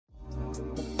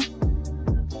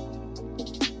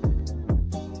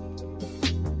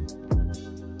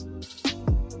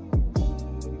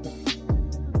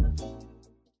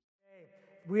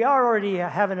we are already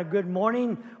having a good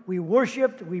morning. We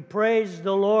worshiped, we praised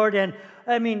the Lord. And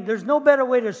I mean, there's no better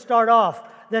way to start off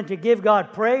than to give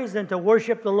God praise, than to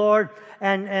worship the Lord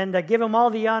and give Him all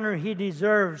the honor He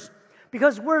deserves.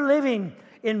 Because we're living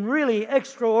in really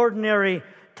extraordinary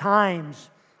times.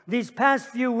 These past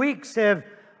few weeks have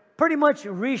pretty much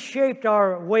reshaped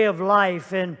our way of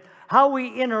life and how we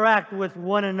interact with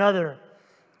one another.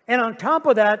 And on top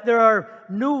of that, there are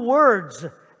new words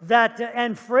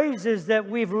and phrases that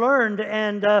we've learned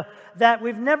and that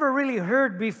we've never really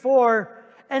heard before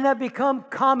and have become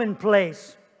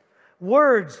commonplace.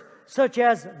 Words such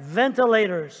as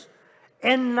ventilators,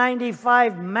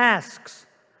 N95 masks,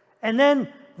 and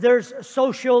then there's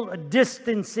social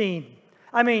distancing.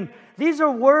 I mean, these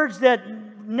are words that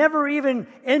never even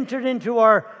entered into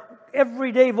our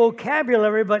everyday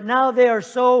vocabulary, but now they are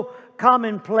so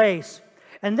commonplace.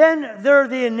 And then there are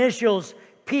the initials,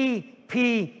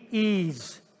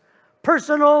 PPEs,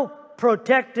 personal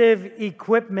protective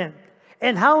equipment,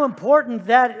 and how important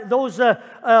that those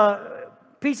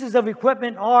pieces of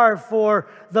equipment are for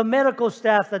the medical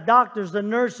staff, the doctors, the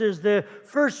nurses, the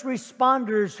first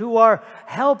responders who are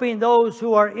helping those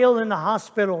who are ill in the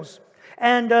hospitals.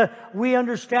 And we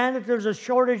understand that there's a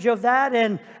shortage of that,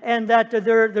 and that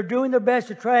they're doing their best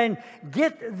to try and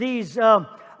get these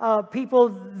people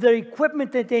the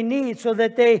equipment that they need so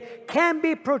that they can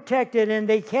be protected and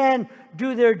they can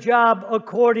do their job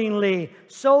accordingly.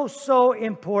 So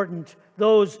important,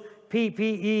 those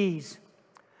PPEs.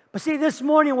 But see, this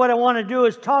morning what I want to do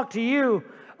is talk to you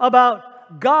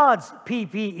about God's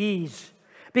PPEs.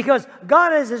 Because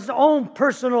God has His own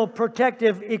personal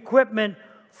protective equipment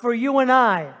for you and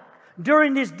I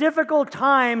during these difficult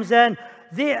times. And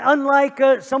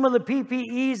unlike some of the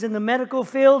PPEs in the medical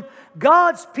field,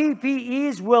 God's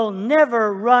PPEs will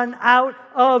never run out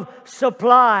of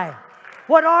supply.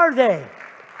 What are they?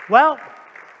 Well,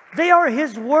 they are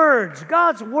His words,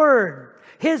 God's Word,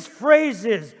 His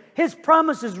phrases, His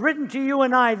promises written to you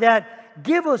and I that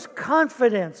give us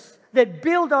confidence, that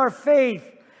build our faith,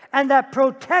 and that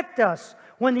protect us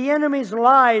when the enemy's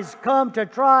lies come to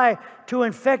try to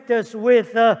infect us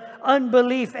with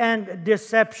unbelief and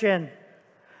deception.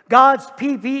 God's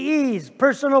PPEs,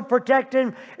 personal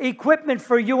protective equipment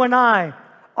for you and I,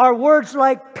 are words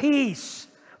like peace,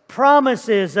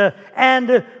 promises,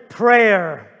 and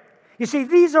prayer. You see,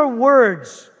 these are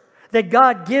words that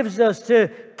God gives us to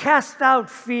cast out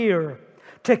fear,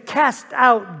 to cast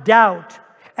out doubt,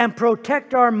 and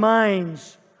protect our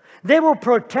minds. They will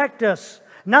protect us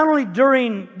not only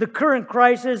during the current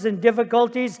crisis and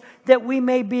difficulties that we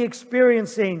may be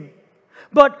experiencing,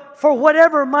 but for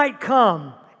whatever might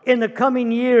come in the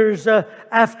coming years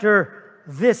after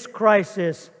this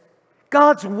crisis.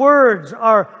 God's words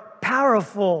are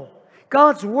powerful.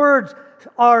 God's words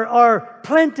are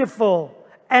plentiful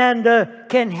and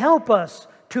can help us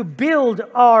to build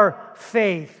our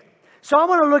faith. So I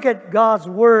want to look at God's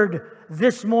Word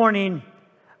this morning,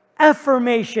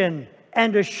 affirmation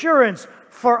and assurance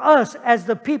for us as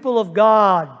the people of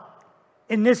God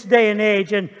in this day and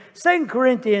age. And 2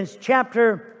 Corinthians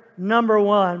chapter number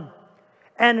 1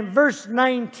 and verse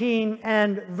 19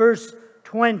 and verse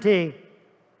 20.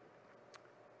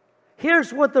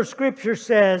 Here's what the Scripture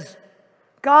says,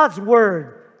 God's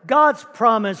Word, God's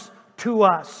promise to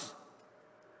us.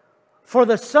 For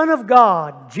the Son of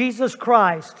God, Jesus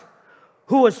Christ,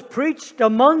 who was preached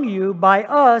among you by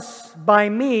us, by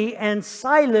me, and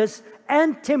Silas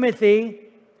and Timothy,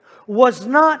 was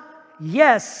not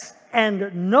yes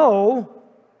and no,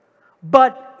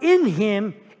 but in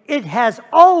Him it has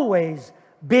always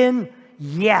been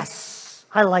yes.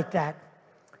 I like that.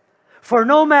 For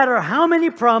no matter how many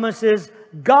promises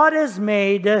God has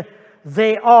made,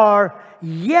 they are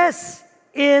yes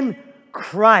in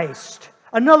Christ.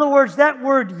 In other words, that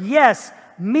word yes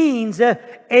means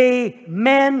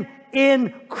amen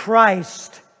in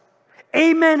Christ.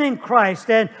 Amen in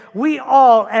Christ. And we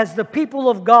all, as the people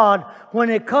of God, when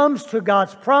it comes to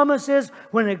God's promises,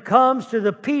 when it comes to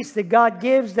the peace that God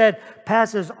gives that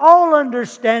passes all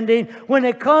understanding, when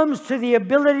it comes to the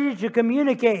ability to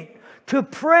communicate, to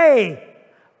pray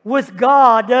with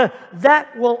God,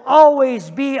 that will always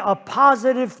be a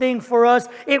positive thing for us.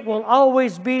 It will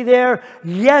always be there.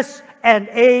 Yes and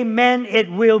amen it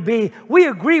will be. We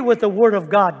agree with the Word of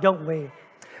God, don't we?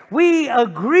 We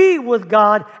agree with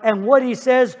God and what He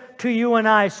says to you and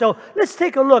I. So let's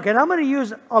take a look. And I'm going to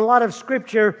use a lot of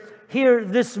Scripture here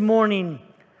this morning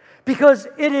because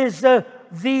it is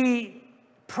the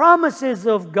promises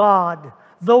of God,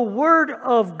 the Word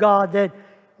of God that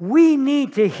we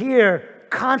need to hear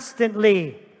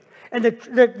constantly. And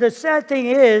the sad thing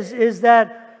is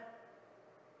that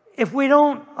if we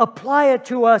don't apply it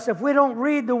to us, if we don't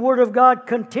read the Word of God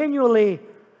continually,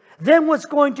 then what's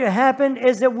going to happen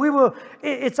is that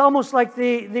it's almost like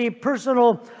the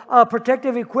personal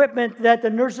protective equipment that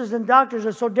the nurses and doctors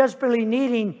are so desperately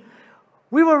needing.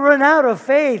 We will run out of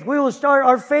faith.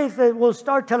 Our faith will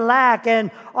start to lack, and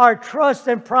our trust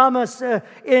and promises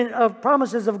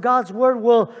of God's Word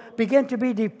will begin to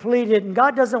be depleted. And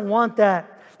God doesn't want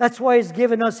that. That's why He's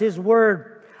given us His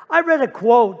Word. I read a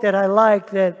quote that I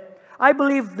like that I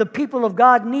believe the people of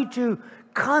God need to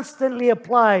constantly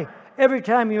apply every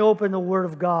time you open the Word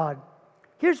of God.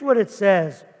 Here's what it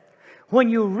says. When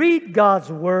you read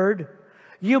God's Word,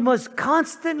 you must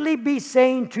constantly be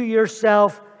saying to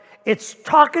yourself, it's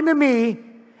talking to me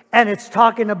and it's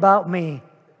talking about me.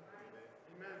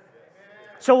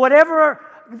 So whatever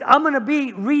I'm going to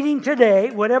be reading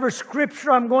today, whatever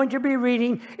scripture I'm going to be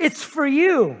reading, it's for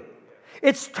you.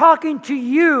 It's talking to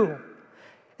you.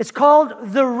 It's called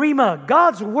the Rhema,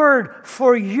 God's Word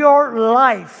for your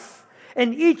life.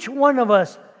 And each one of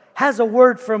us has a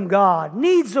word from God,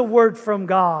 needs a word from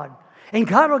God. And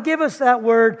God will give us that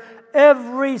word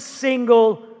every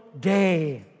single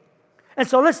day. And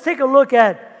so let's take a look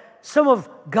at some of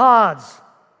God's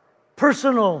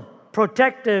personal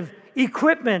protective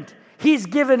equipment He's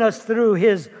given us through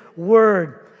His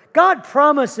Word. God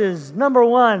promises, number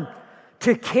one,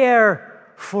 to care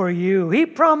for you. He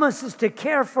promises to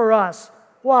care for us.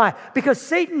 Why? Because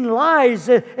Satan lies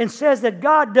and says that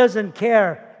God doesn't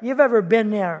care. You've ever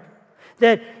been there?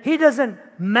 That He doesn't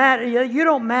matter, you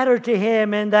don't matter to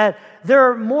Him, and that there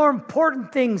are more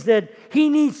important things that He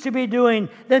needs to be doing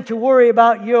than to worry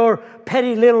about your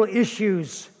petty little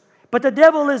issues. But the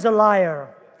devil is a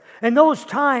liar. And those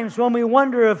times when we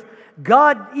wonder if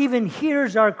God even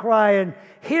hears our cry and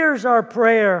hears our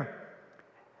prayer,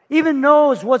 even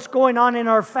knows what's going on in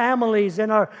our families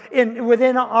and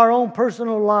within our own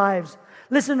personal lives.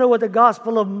 Listen to what the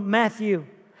Gospel of Matthew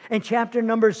in chapter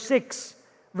number 6,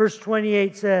 verse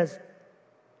 28 says.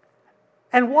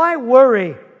 And why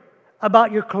worry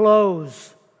about your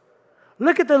clothes?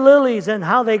 Look at the lilies and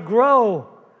how they grow.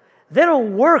 They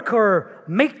don't work or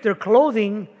make their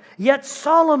clothing, yet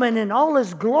Solomon in all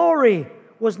his glory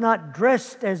was not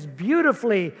dressed as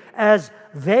beautifully as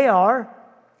they are.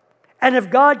 And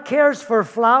if God cares for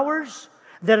flowers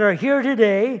that are here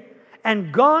today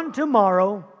and gone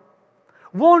tomorrow,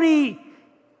 won't He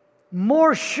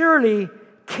more surely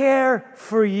care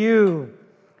for you?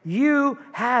 You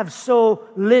have so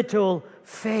little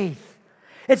faith.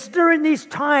 It's during these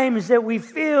times that we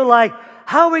feel like,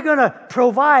 how are we going to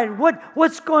provide?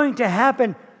 What's going to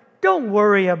happen? Don't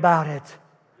worry about it.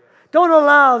 Don't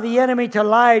allow the enemy to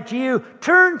lie to you.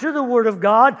 Turn to the Word of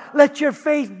God. Let your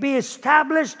faith be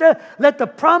established. Let the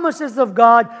promises of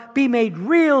God be made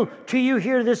real to you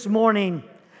here this morning.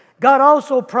 God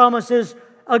also promises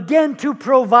again to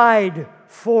provide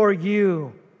for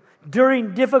you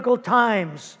during difficult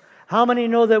times. How many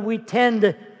know that we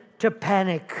tend to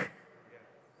panic?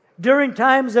 During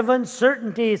times of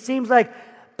uncertainty, it seems like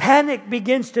panic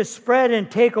begins to spread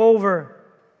and take over.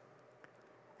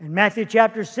 In Matthew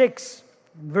chapter 6,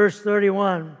 verse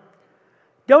 31,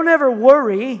 don't ever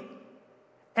worry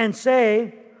and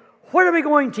say, what are we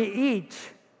going to eat?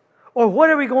 Or what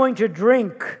are we going to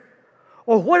drink?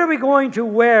 Or what are we going to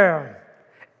wear?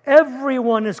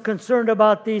 Everyone is concerned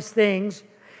about these things,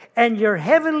 and your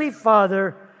heavenly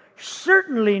Father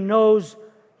certainly knows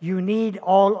you need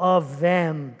all of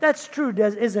them. That's true,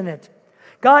 isn't it?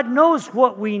 God knows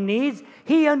what we need.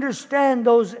 He understands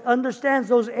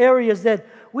those areas that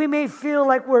we may feel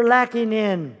like we're lacking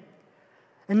in.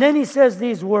 And then He says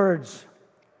these words,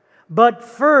 but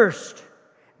first,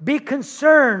 be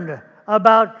concerned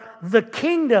about the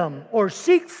kingdom, or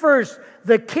seek first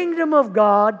the kingdom of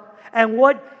God and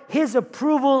what His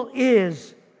approval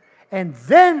is. And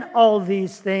then all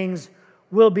these things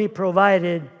will be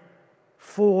provided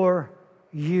for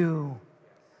you.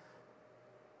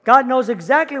 God knows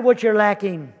exactly what you're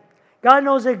lacking. God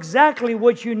knows exactly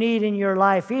what you need in your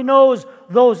life. He knows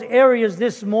those areas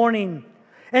this morning.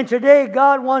 And today,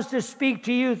 God wants to speak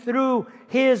to you through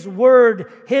His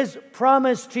Word. His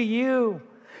promise to you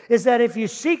is that if you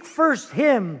seek first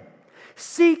Him,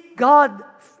 seek God,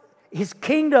 His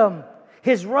kingdom,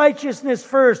 His righteousness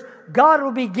first, God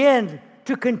will begin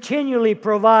to continually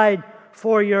provide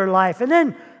for your life. And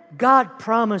then God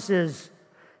promises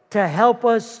to help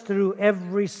us through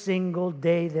every single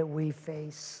day that we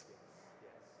face.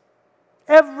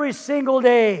 Every single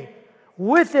day.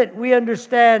 With it, we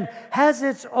understand, has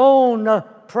its own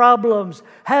problems,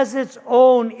 has its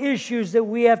own issues that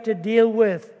we have to deal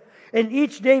with. And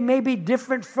each day may be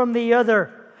different from the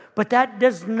other. But that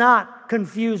does not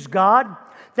confuse God.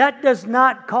 that does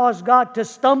not cause God to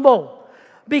stumble,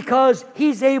 because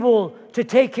He's able to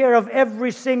take care of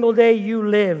every single day you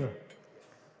live.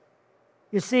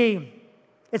 You see,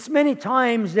 it's many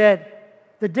times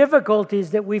that the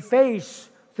difficulties that we face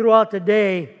throughout the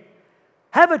day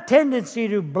have a tendency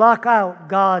to block out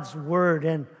God's Word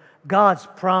and God's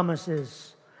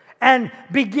promises, and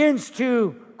begins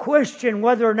to question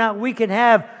whether or not we can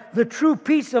have the true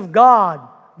peace of God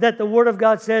that the Word of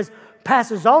God says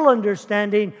passes all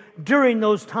understanding during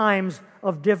those times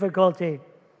of difficulty.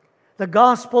 The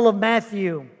Gospel of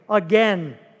Matthew,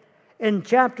 again, in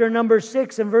chapter number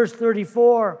 6 and verse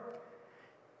 34,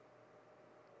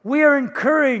 we are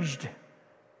encouraged,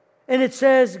 and it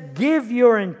says, give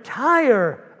your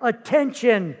entire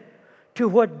attention to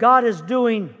what God is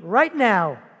doing right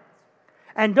now.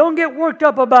 And don't get worked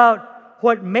up about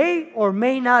what may or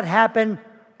may not happen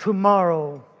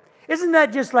tomorrow. Isn't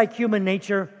that just like human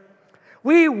nature?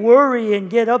 We worry and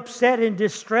get upset and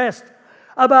distressed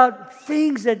about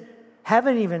things that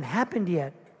haven't even happened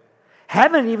yet,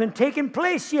 haven't even taken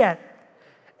place yet.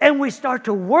 And we start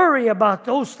to worry about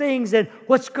those things and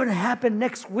what's going to happen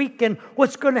next week and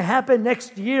what's going to happen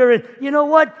next year. And you know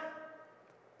what?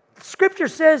 Scripture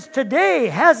says today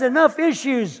has enough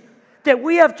issues that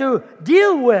we have to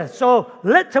deal with. So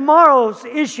let tomorrow's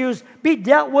issues be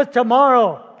dealt with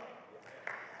tomorrow.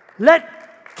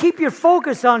 Keep your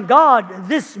focus on God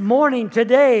this morning,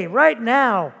 today, right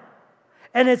now.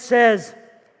 And it says,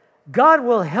 God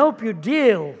will help you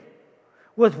deal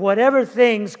with whatever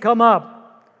things come up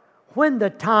when the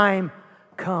time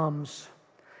comes.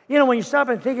 You know, when you stop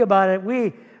and think about it,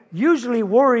 we usually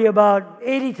worry about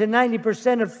 80 to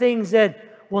 90% of things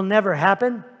that will never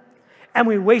happen. And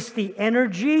we waste the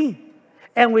energy,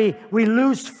 and we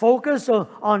lose focus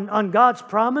on God's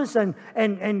promise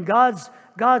and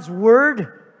God's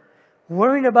Word,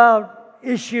 worrying about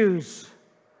issues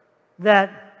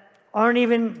that aren't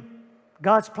even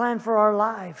God's plan for our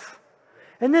life.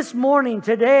 And this morning,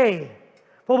 today,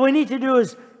 what we need to do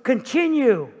is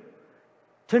continue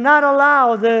to not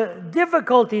allow the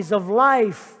difficulties of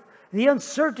life, the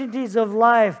uncertainties of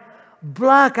life,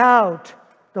 block out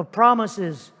the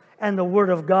promises and the Word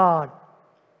of God.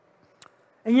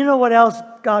 And you know what else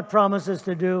God promises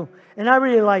to do? And I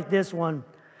really like this one.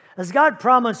 As God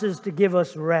promises to give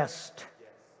us rest.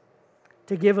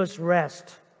 To give us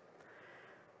rest.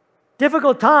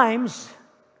 Difficult times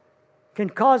can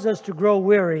cause us to grow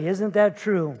weary. Isn't that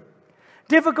true?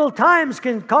 Difficult times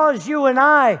can cause you and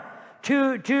I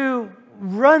to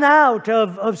run out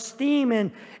of steam,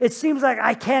 and it seems like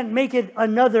I can't make it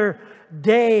another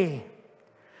day.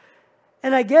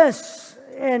 And I guess,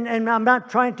 and I'm not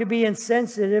trying to be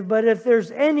insensitive, but if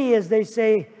there's any, as they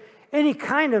say, any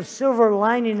kind of silver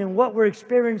lining in what we're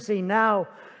experiencing now,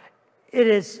 it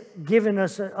has given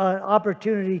us an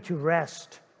opportunity to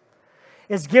rest.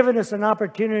 It's given us an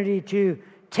opportunity to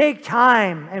take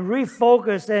time and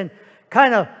refocus and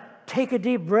kind of take a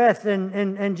deep breath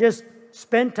and just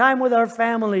spend time with our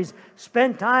families,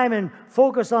 spend time and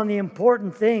focus on the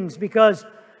important things, because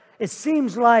it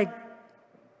seems like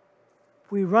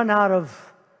we run out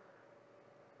of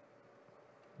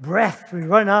breath, we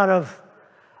run out of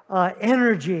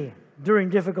energy during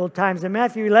difficult times. In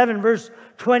Matthew 11, verse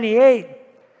 28,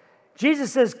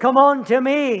 Jesus says, "Come on to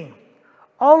me,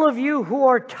 all of you who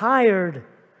are tired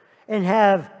and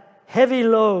have heavy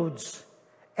loads,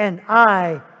 and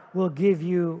I will give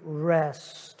you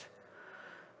rest."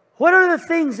 What are the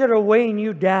things that are weighing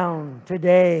you down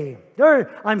today?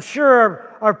 There, I'm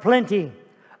sure, are plenty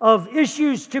of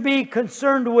issues to be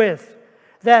concerned with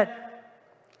that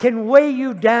can weigh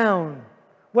you down,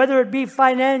 whether it be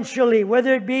financially,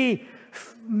 whether it be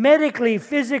medically,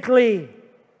 physically.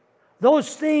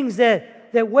 Those things that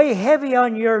weigh heavy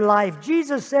on your life.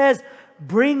 Jesus says,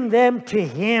 bring them to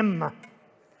Him.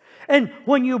 And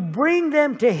when you bring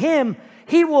them to Him,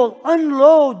 He will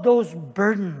unload those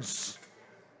burdens.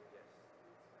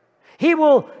 He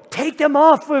will take them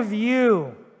off of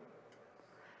you.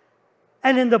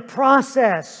 And in the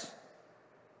process,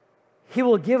 He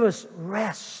will give us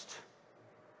rest.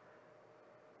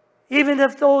 Even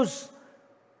if those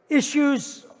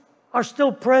issues are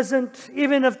still present,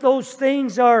 even if those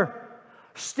things are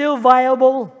still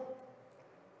viable,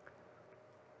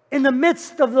 in the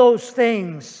midst of those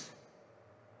things,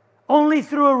 only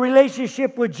through a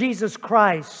relationship with Jesus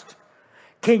Christ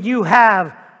can you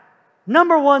have,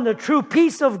 number one, the true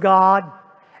peace of God,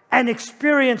 and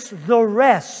experience the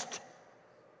rest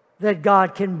that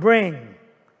God can bring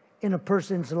in a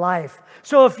person's life.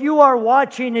 So if you are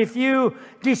watching, if you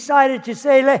decided to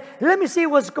say, let me see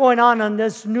what's going on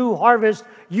this New Harvest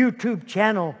YouTube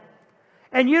channel,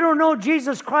 and you don't know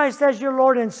Jesus Christ as your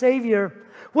Lord and Savior,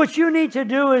 what you need to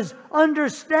do is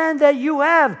understand that you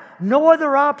have no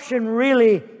other option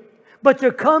really but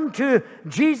to come to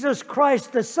Jesus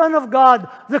Christ, the Son of God,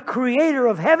 the Creator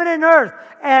of heaven and earth,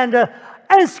 and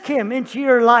ask Him into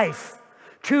your life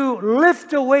to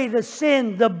lift away the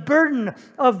sin, the burden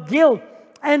of guilt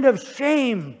and of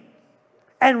shame,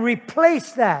 and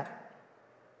replace that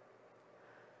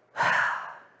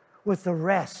with the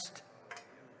rest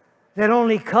that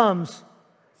only comes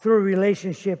through a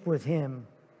relationship with Him.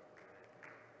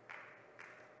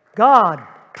 God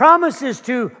promises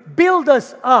to build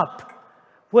us up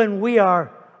when we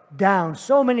are down.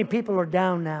 So many people are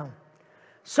down now.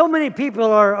 So many people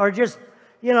are just,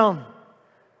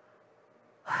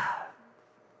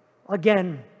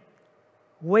 again,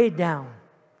 way down.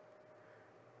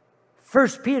 1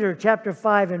 Peter chapter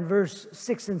 5 and verse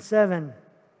 6 and 7.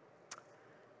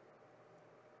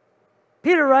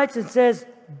 Peter writes and says,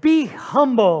 "Be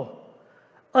humble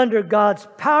under God's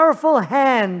powerful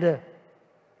hand,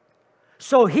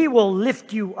 so He will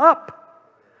lift you up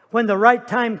when the right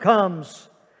time comes.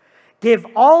 Give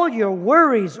all your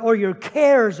worries or your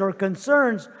cares or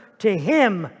concerns to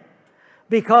Him,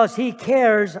 because He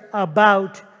cares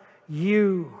about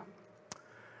you."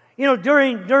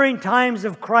 During times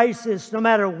of crisis, no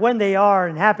matter when they are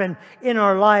and happen in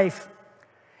our life,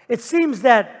 it seems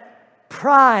that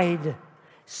pride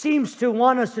seems to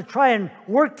want us to try and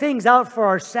work things out for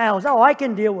ourselves. Oh, I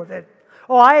can deal with it.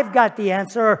 Oh, I've got the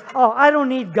answer. Oh, I don't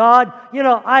need God.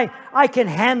 I can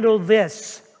handle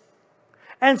this.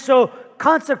 And so,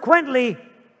 consequently,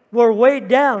 we're weighed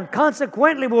down.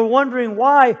 Consequently, we're wondering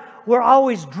why we're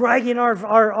always dragging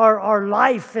our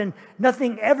life and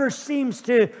nothing ever seems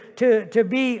to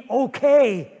be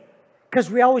okay, because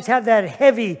we always have that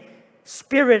heavy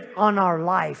spirit on our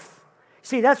life.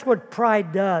 See, that's what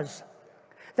pride does.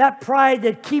 That pride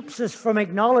that keeps us from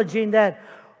acknowledging that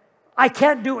I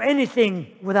can't do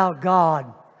anything without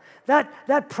God.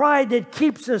 That pride that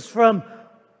keeps us from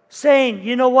saying,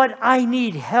 you know what, I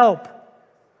need help.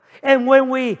 And when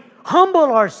we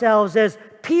humble ourselves, as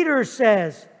Peter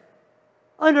says,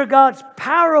 under God's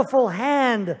powerful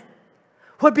hand,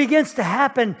 what begins to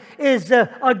happen is,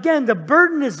 again, the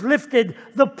burden is lifted,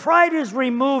 the pride is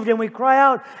removed, and we cry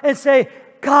out and say,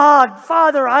 God,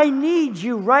 Father, I need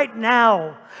you right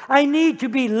now. I need to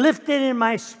be lifted in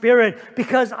my spirit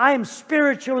because I am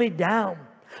spiritually down.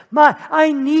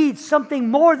 I need something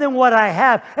more than what I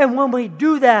have. And when we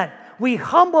do that, we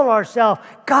humble ourselves.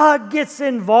 God gets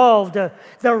involved.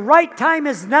 The right time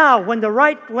is now.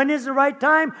 When is the right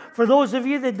time? For those of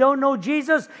you that don't know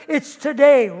Jesus, it's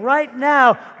today, right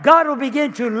now. God will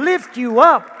begin to lift you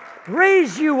up,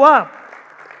 raise you up.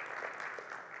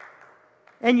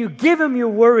 And you give Him your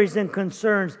worries and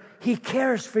concerns. He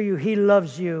cares for you. He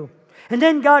loves you. And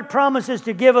then God promises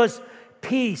to give us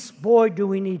peace. Boy, do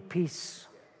we need peace.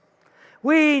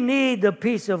 We need the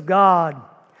peace of God,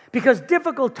 because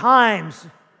difficult times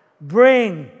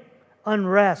bring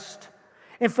unrest.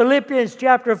 In Philippians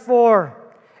chapter 4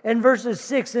 and verses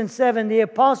 6 and 7, the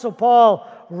Apostle Paul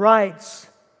writes,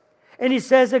 and he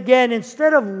says again,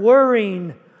 instead of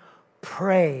worrying,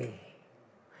 pray.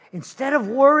 Instead of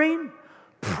worrying,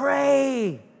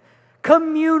 pray.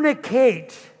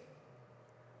 Communicate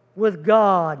with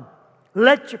God.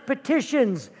 Let your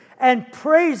petitions and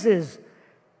praises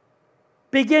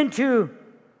begin to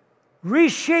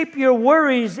reshape your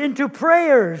worries into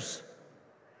prayers,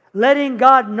 letting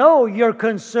God know your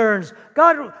concerns.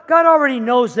 God already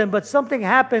knows them, but something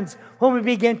happens when we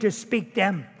begin to speak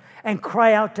them and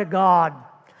cry out to God.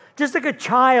 Just like a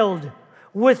child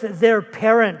with their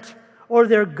parent or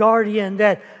their guardian,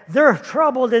 that they're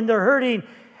troubled and they're hurting,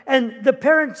 and the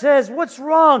parent says, "What's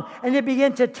wrong?" And they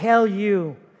begin to tell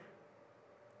you.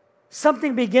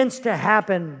 Something begins to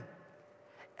happen.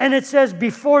 And it says,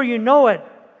 before you know it,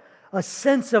 a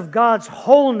sense of God's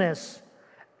wholeness.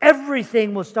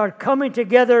 Everything will start coming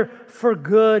together for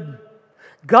good.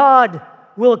 God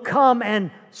will come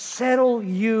and settle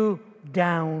you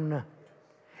down.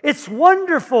 It's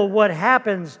wonderful what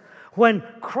happens when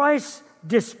Christ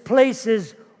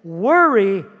displaces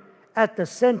worry at the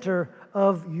center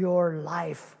of your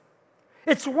life.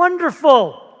 It's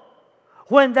wonderful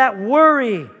when that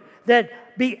worry that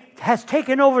has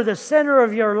taken over the center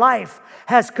of your life,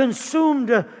 has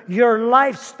consumed your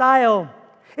lifestyle.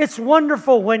 It's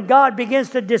wonderful when God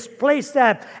begins to displace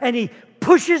that and He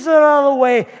pushes it out of the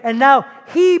way, and now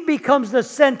He becomes the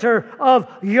center of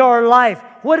your life.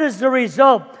 What is the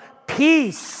result?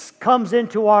 Peace comes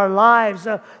into our lives.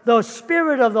 The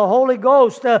Spirit of the Holy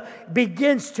Ghost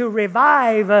begins to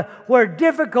revive where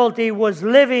difficulty was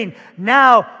living.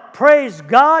 Now praise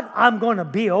God, I'm going to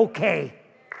be okay.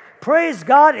 Praise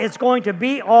God, it's going to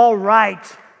be all right.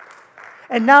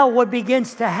 And now what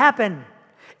begins to happen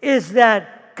is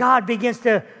that God begins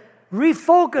to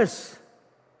refocus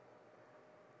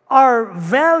our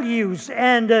values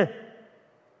and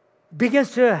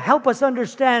begins to help us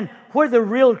understand where the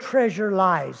real treasure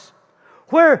lies,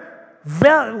 where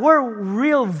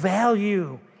real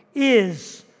value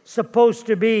is supposed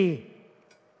to be.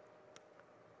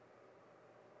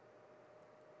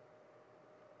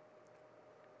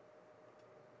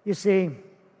 You see,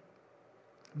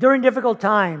 during difficult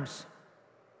times,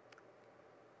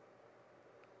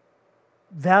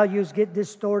 values get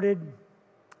distorted,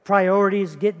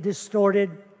 priorities get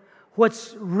distorted,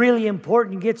 what's really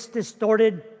important gets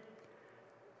distorted.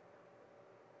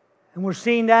 And we're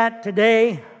seeing that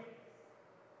today,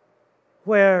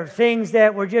 where things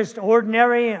that were just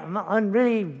ordinary and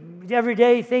really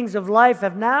everyday things of life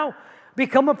have now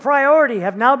become a priority,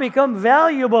 have now become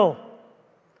valuable.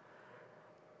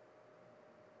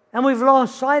 And we've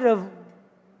lost sight of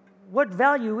what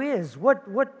value is,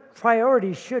 what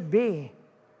priority should be.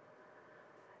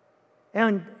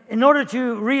 And in order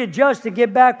to readjust and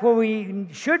get back where we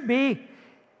should be,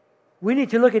 we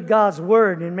need to look at God's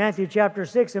Word in Matthew chapter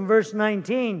 6 and verse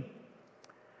 19.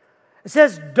 It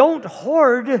says, don't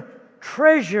hoard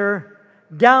treasure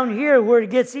down here where it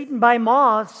gets eaten by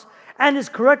moths and is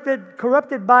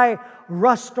corrupted by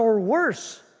rust or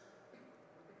worse,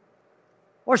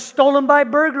 or stolen by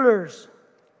burglars.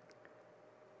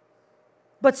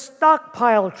 But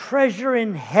stockpile treasure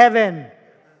in heaven,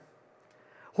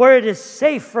 where it is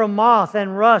safe from moth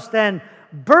and rust, and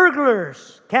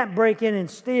burglars can't break in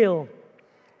and steal.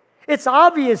 It's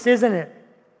obvious, isn't it?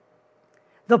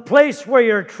 The place where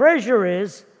your treasure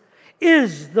is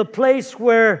the place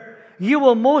where you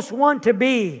will most want to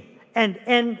be and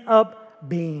end up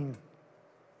being.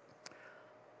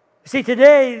 See,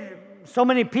 today, so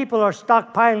many people are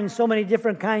stockpiling so many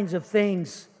different kinds of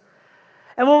things.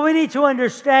 And what we need to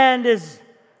understand is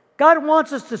God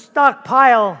wants us to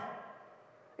stockpile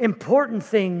important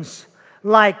things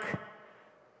like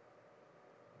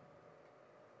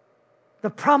the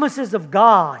promises of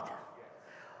God.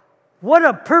 What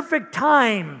a perfect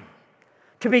time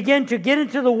to begin to get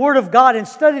into the Word of God and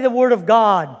study the Word of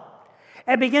God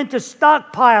and begin to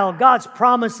stockpile God's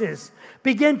promises.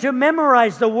 Begin to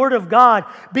memorize the Word of God.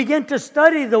 Begin to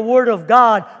study the Word of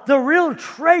God. The real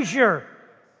treasure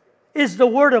is the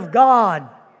Word of God.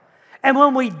 And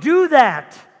when we do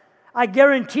that, I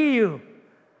guarantee you,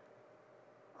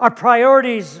 our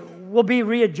priorities will be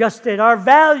readjusted. Our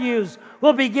values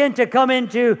will begin to come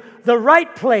into the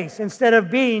right place instead of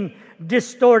being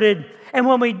distorted. And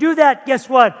when we do that, guess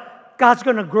what? God's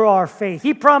going to grow our faith.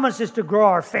 He promises to grow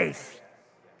our faith.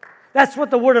 That's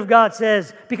what the Word of God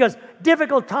says, because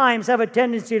difficult times have a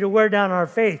tendency to wear down our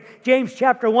faith. James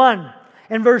chapter 1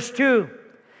 and verse 2.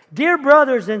 Dear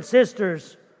brothers and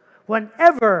sisters,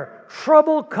 whenever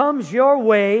trouble comes your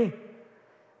way,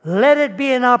 let it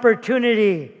be an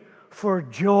opportunity for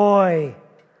joy.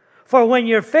 For when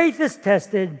your faith is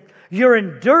tested, your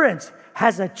endurance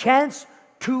has a chance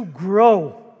to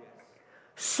grow.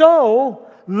 So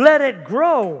let it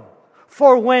grow.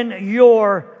 For when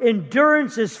your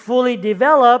endurance is fully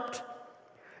developed,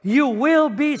 you will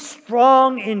be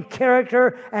strong in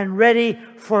character and ready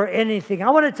for anything. I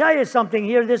want to tell you something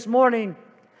here this morning.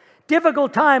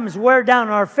 Difficult times wear down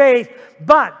our faith,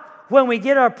 but when we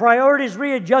get our priorities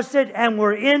readjusted and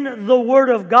we're in the Word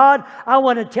of God, I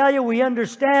want to tell you, we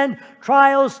understand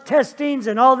trials, testings,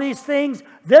 and all these things.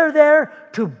 They're there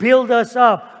to build us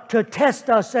up, to test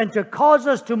us, and to cause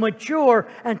us to mature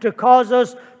and to cause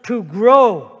us to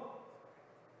grow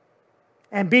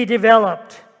and be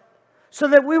developed so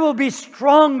that we will be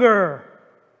stronger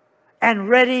and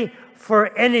ready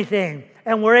for anything.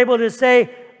 And we're able to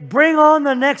say, bring on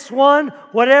the next one.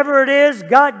 Whatever it is,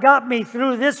 God got me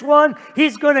through this one.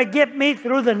 He's going to get me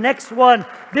through the next one.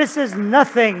 This is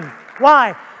nothing.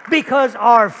 Why? Because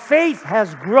our faith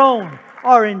has grown.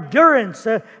 Our endurance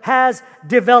has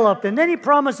developed. And then He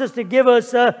promises to give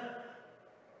us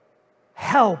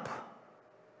help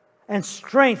and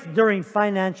strength during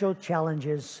financial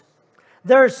challenges.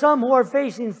 There are some who are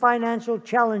facing financial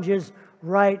challenges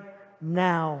right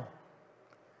now.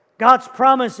 God's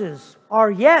promises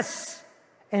are yes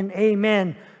and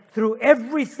amen through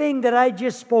everything that I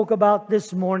just spoke about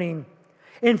this morning.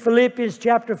 In Philippians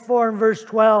chapter 4 and verse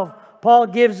 12, Paul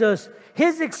gives us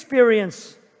his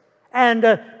experience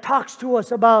and talks to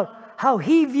us about how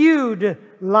he viewed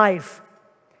life.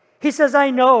 He says, I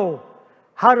know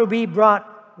how to be brought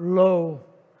low,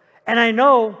 and I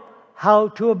know how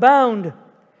to abound.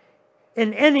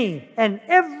 In any and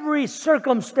every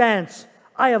circumstance,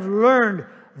 I have learned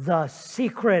the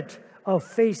secret of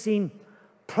facing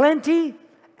plenty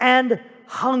and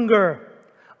hunger,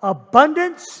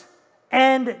 abundance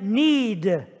and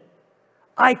need.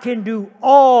 I can do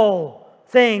all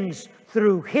things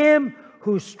through Him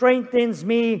who strengthens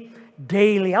me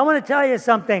daily. I want to tell you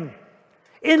something.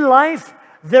 In life,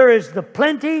 there is the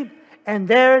plenty, and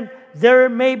there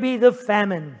may be the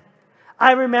famine.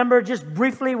 I remember just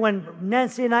briefly when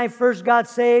Nancy and I first got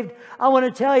saved, I want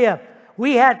to tell you,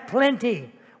 we had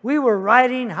plenty. We were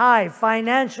riding high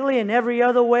financially and every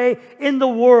other way in the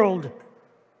world.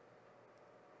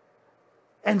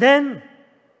 And then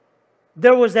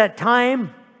there was that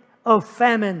time of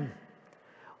famine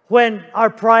when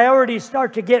our priorities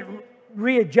start to get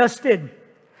readjusted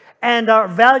and our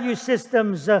value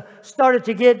systems started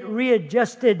to get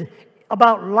readjusted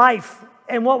about life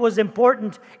and what was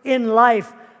important in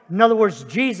life. In other words,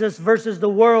 Jesus versus the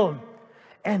world.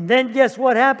 And then guess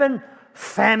what happened?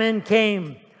 Famine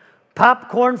came.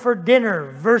 Popcorn for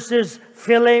dinner versus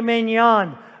filet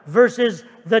mignon versus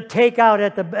the takeout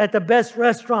at the best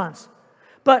restaurants.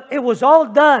 But it was all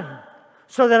done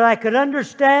so that I could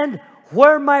understand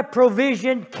where my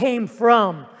provision came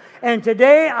from. And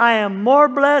today I am more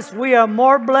blessed, we are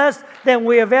more blessed than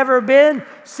we have ever been,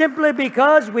 simply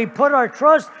because we put our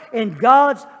trust in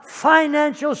God's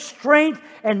financial strength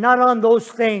and not on those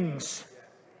things.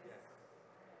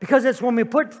 Because it's when we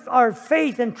put our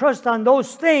faith and trust on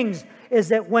those things is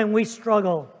that when we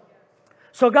struggle.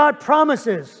 So God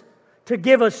promises to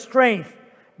give us strength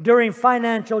during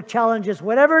financial challenges.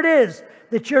 Whatever it is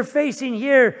that you're facing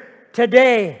here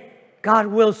today, God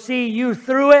will see you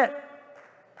through it.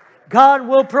 God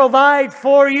will provide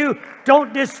for you.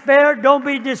 Don't despair. Don't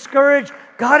be discouraged.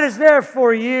 God is there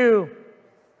for you.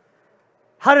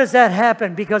 How does that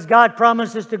happen? Because God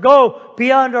promises to go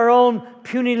beyond our own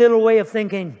puny little way of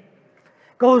thinking.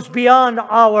 Goes beyond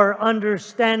our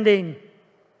understanding.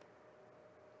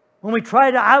 When we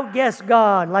try to outguess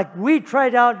God, like we try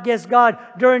to outguess God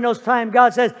during those times,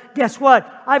 God says, guess what?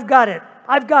 I've got it.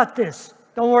 I've got this.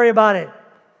 Don't worry about it.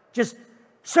 Just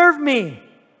serve me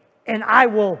and I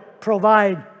will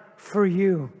provide for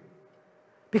you.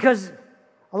 Because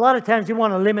a lot of times you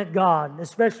want to limit God,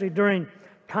 especially during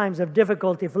times of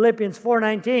difficulty. Philippians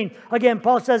 4:19, again,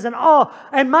 Paul says,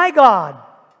 and my God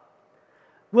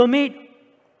will meet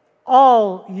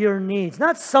all your needs.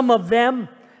 Not some of them,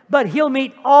 but He'll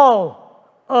meet all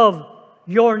of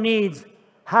your needs.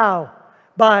 How?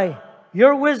 By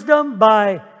your wisdom,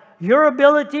 by your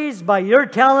abilities, by your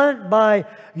talent, by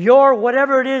your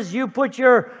whatever it is you put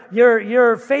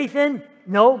your faith in?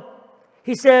 No.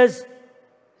 He says,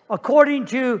 according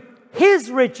to His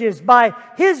riches, by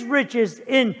His riches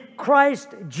in Christ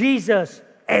Jesus.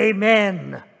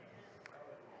 Amen.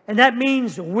 And that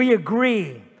means we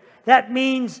agree. That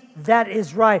means that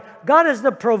is right. God is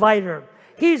the provider.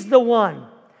 He's the one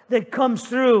that comes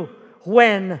through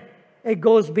when it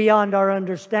goes beyond our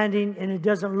understanding and it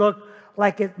doesn't look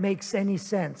like it makes any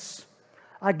sense.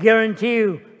 I guarantee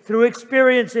you, through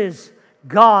experiences,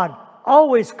 God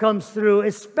always comes through,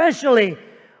 especially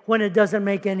when it doesn't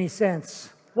make any sense.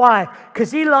 Why?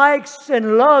 Because He likes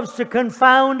and loves to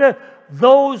confound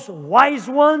those wise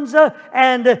ones,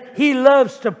 and He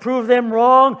loves to prove them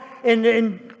wrong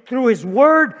through His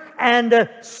Word and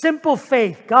simple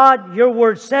faith. God, your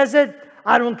Word says it.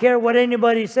 I don't care what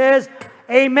anybody says.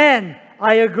 Amen.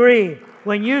 I agree.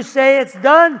 When you say it's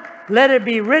done, let it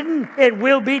be written. It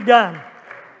will be done.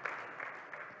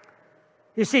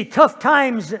 You see, tough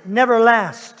times never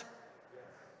last,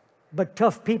 but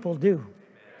tough people do.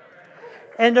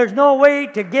 And there's no way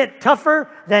to get tougher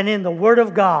than in the Word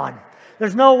of God.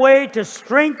 There's no way to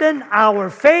strengthen our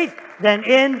faith than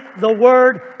in the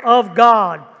Word of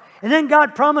God. And then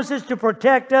God promises to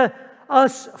protect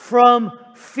us from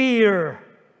fear.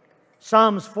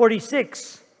 Psalms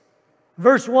 46,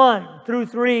 verse 1 through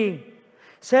 3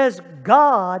 says,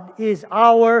 God is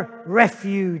our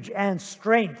refuge and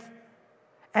strength,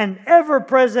 an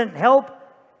ever-present help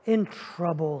in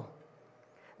trouble.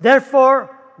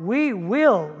 Therefore, we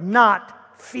will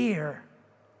not fear.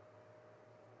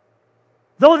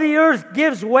 Though the earth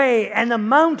gives way and the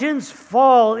mountains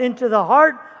fall into the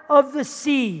heart of the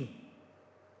sea,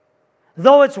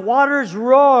 though its waters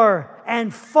roar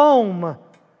and foam,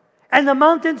 and the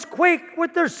mountains quake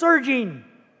with their surging,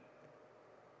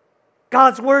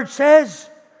 God's Word says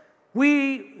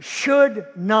we should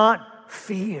not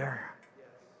fear.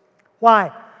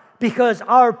 Why? Because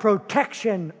our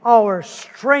protection, our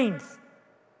strength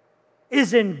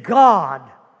is in God.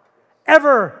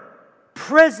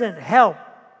 Ever-present help.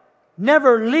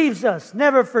 Never leaves us,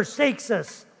 never forsakes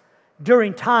us.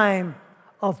 during time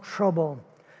of trouble.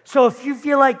 So if you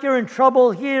feel like you're in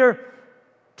trouble here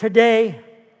today,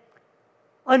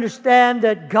 understand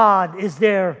that God is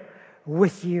there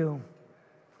with you.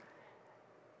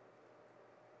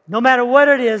 No matter what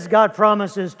it is, God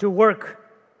promises to work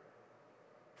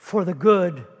for the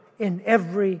good in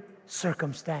every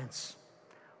circumstance.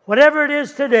 Whatever it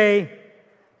is today,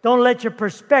 don't let your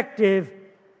perspective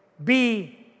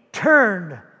be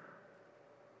turned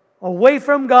away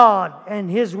from God and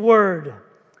His Word.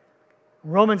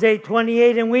 Romans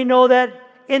 8:28, and we know that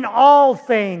in all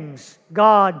things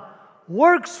God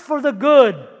works for the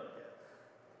good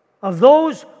of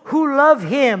those who love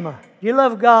Him. Do you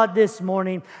love God this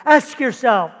morning? Ask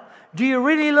yourself, do you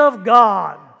really love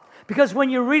God? Because when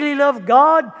you really love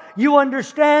God, you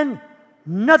understand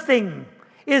nothing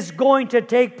is going to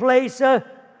take place.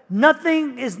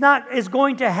 Nothing is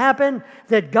going to happen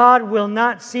that God will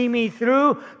not see me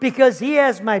through, because He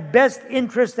has my best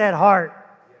interest at heart.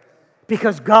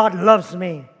 Because God loves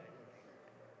me.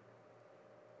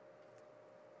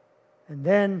 And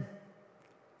then,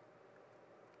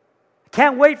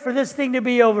 can't wait for this thing to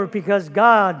be over, because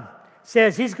God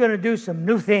says He's going to do some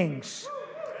new things.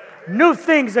 New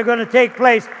things are going to take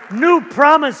place. New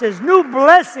promises, new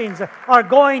blessings are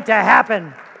going to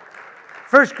happen.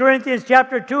 1 Corinthians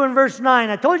chapter 2 and verse 9.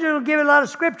 I told you to give it a lot of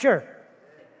Scripture.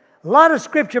 A lot of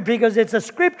Scripture, because it's a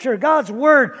Scripture, God's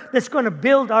Word, that's going to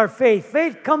build our faith.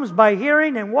 Faith comes by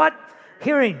hearing, and what?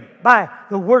 Hearing by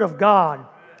the Word of God.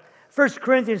 1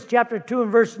 Corinthians chapter 2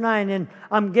 and verse 9, and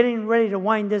I'm getting ready to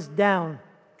wind this down.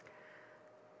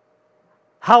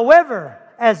 However,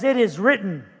 as it is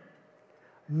written,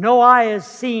 no eye has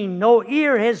seen, no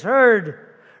ear has heard,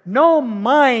 no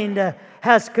mind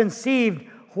has conceived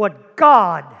what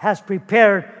God has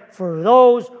prepared for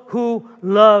those who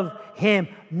love Him.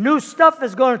 New stuff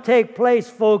is going to take place,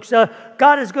 folks.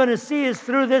 God is going to see us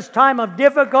through this time of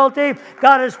difficulty.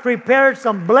 God has prepared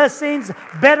some blessings,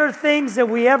 better things than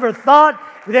we ever thought,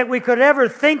 that we could ever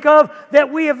think of,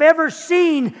 that we have ever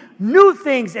seen. New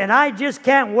things, and I just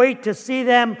can't wait to see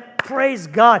them. Praise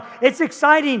God. It's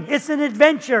exciting. It's an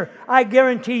adventure, I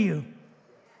guarantee you.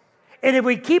 And if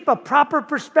we keep a proper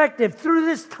perspective through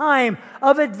this time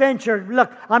of adventure,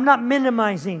 look, I'm not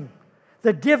minimizing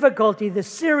the difficulty, the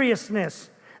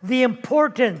seriousness, the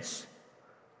importance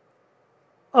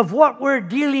of what we're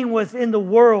dealing with in the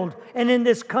world and in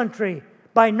this country.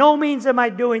 By no means am I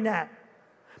doing that.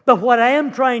 But what I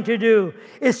am trying to do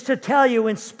is to tell you,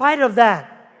 in spite of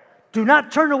that, do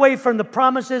not turn away from the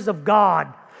promises of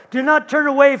God. Do not turn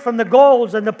away from the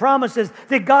goals and the promises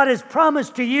that God has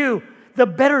promised to you, the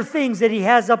better things that He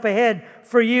has up ahead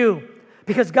for you.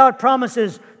 Because God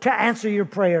promises to answer your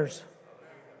prayers.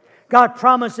 God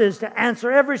promises to answer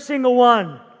every single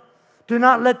one. Do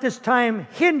not let this time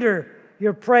hinder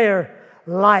your prayer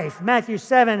life. Matthew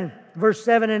 7, verse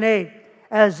 7 and 8,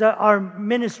 as our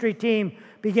ministry team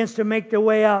begins to make their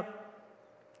way up.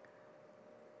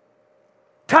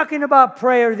 Talking about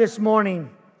prayer this morning.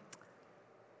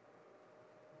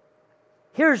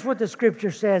 Here's what the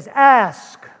Scripture says.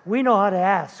 Ask. We know how to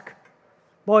ask.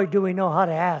 Boy, do we know how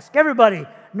to ask. Everybody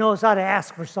knows how to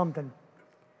ask for something.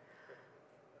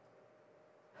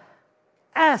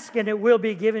 Ask and it will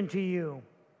be given to you.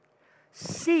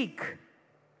 Seek,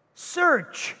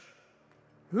 search,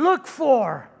 look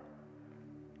for,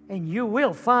 and you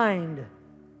will find.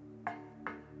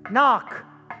 Knock,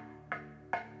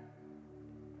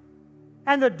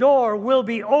 and the door will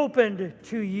be opened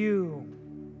to you.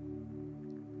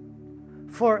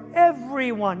 For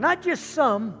everyone, not just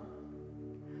some,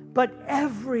 but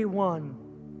everyone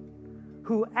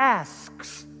who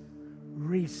asks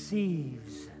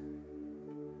receives.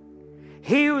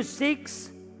 He who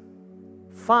seeks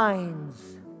finds,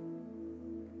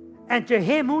 and to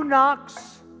him who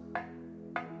knocks,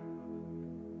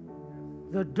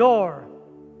 the door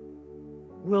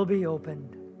will be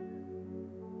opened.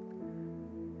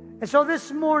 And so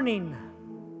this morning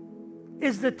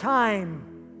is the time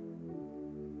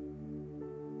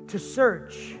to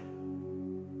search,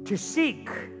 to seek.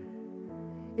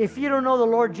 If you don't know the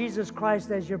Lord Jesus Christ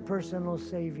as your personal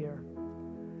Savior,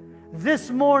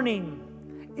 this morning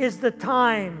is the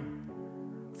time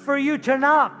for you to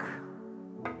knock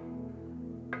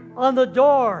on the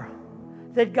door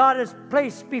that God has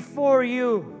placed before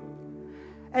you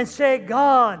and say,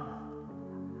 God,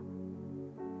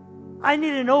 I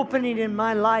need an opening in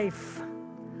my life.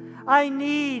 I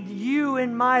need you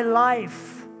in my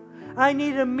life. I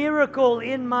need a miracle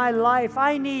in my life.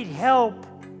 I need help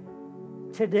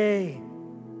today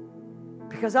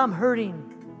because I'm hurting,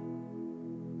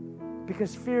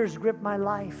 because fears grip my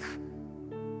life,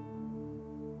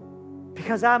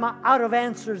 because I'm out of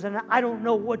answers and I don't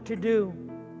know what to do.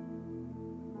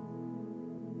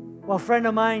 Well, friend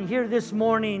of mine, here this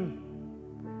morning,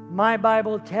 my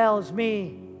Bible tells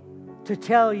me to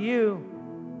tell you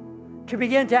to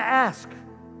begin to ask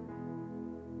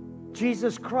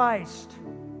Jesus Christ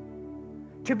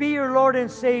to be your Lord and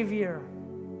Savior,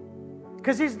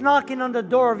 because He's knocking on the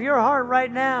door of your heart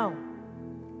right now.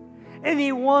 And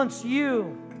He wants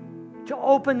you to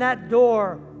open that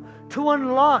door, to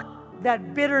unlock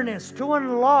that bitterness, to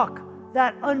unlock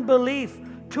that unbelief,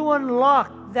 to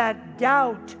unlock that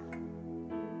doubt.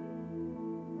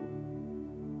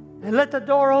 And let the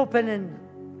door open and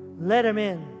let Him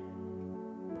in,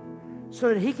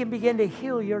 so that He can begin to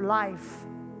heal your life,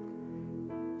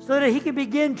 so that He can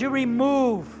begin to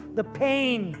remove the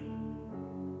pain,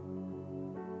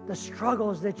 the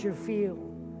struggles that you feel,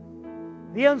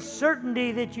 the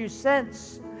uncertainty that you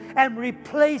sense, and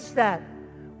replace that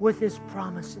with His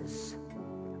promises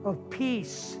of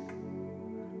peace,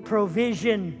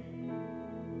 provision,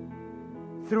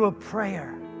 through a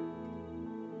prayer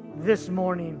this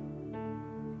morning.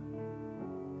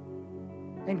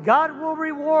 And God will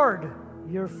reward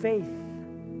your faith.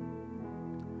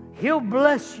 He'll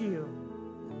bless you.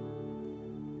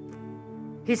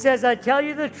 He says, I tell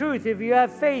you the truth, if you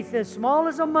have faith as small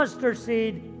as a mustard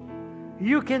seed,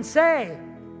 you can say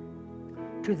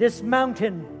to this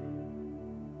mountain,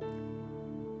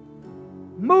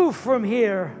 move from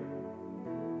here,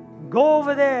 go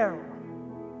over there,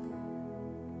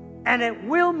 and it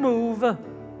will move,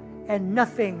 and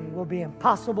nothing will be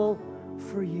impossible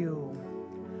for you.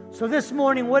 So this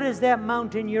morning, what is that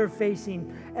mountain you're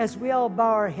facing? As we all bow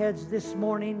our heads this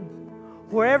morning,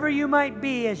 wherever you might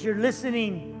be as you're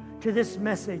listening to this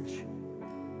message,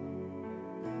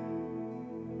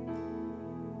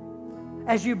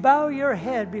 as you bow your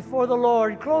head before the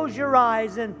Lord, close your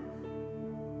eyes and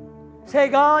say,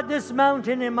 God, this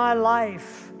mountain in my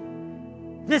life,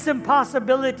 this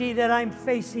impossibility that I'm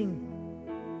facing,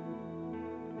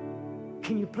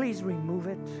 can you please remove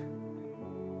it?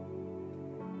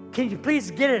 Can you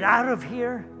please get it out of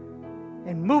here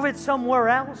and move it somewhere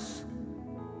else?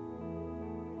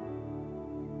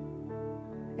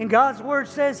 And God's Word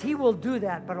says He will do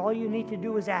that, but all you need to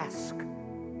do is ask,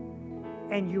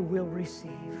 and you will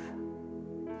receive.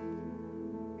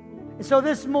 And so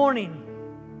this morning,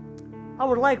 I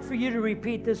would like for you to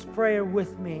repeat this prayer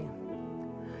with me.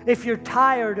 If you're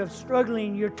tired of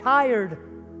struggling, you're tired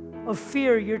of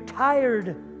fear, you're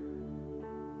tired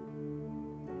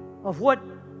of what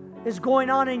is going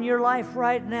on in your life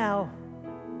right now,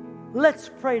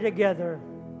 let's pray together.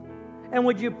 And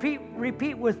would you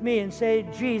repeat with me and say,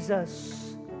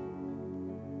 Jesus,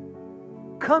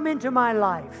 come into my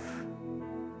life.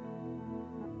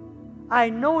 I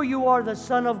know you are the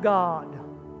Son of God,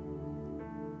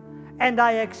 and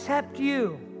I accept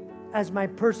you as my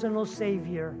personal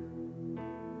Savior.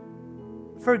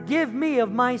 Forgive me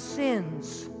of my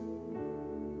sins.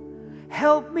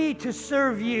 Help me to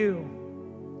serve you.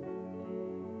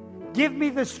 Give me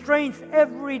the strength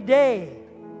every day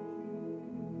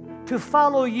to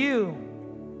follow you.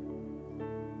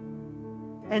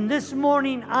 And this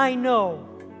morning I know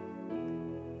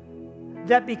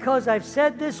that because I've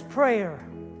said this prayer,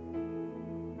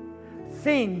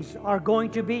 things are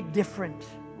going to be different.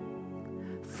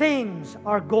 Things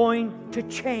are going to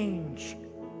change.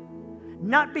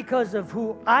 Not because of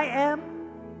who I am,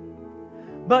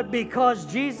 but because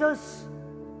Jesus,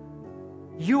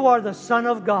 you are the Son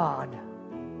of God.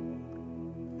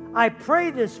 I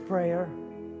pray this prayer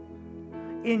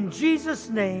in Jesus'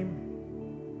 name,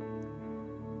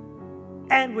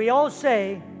 and we all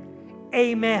say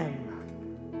amen,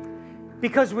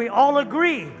 because we all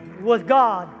agree with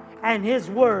God and His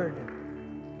Word.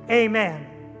 Amen.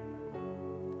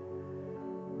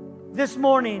 This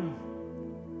morning,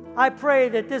 I pray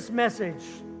that this message,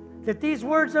 that these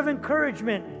words of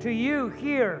encouragement to you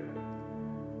here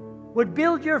would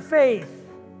build your faith,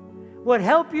 would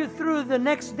help you through the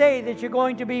next day that you're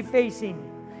going to be facing.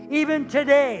 Even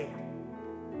today,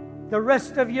 the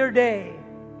rest of your day,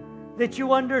 that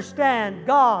you understand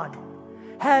God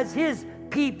has His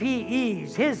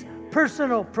PPEs, His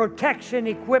personal protection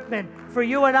equipment for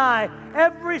you and I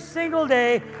every single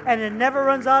day, and it never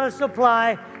runs out of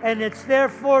supply, and it's there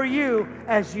for you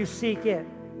as you seek it.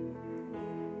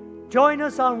 Join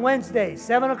us on Wednesday,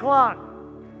 7 o'clock.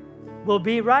 We'll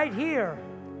be right here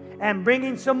and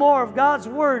bringing some more of God's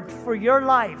Word for your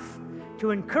life to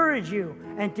encourage you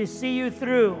and to see you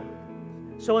through.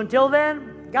 So until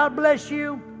then, God bless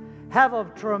you. Have a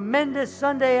tremendous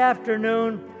Sunday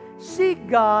afternoon. Seek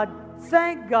God,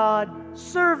 thank God,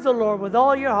 serve the Lord with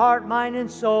all your heart, mind, and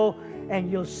soul, and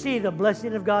you'll see the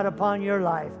blessing of God upon your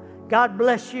life. God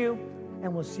bless you,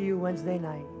 and we'll see you Wednesday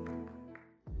night.